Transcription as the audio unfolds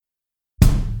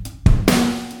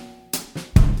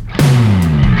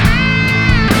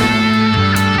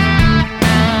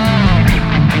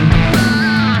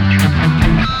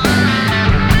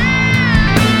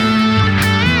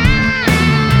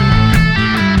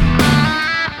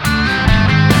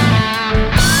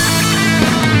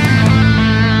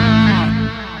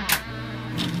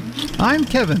I'm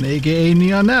Kevin, aka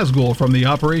Neon Nazgul from the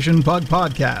Operation Bug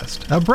Podcast, a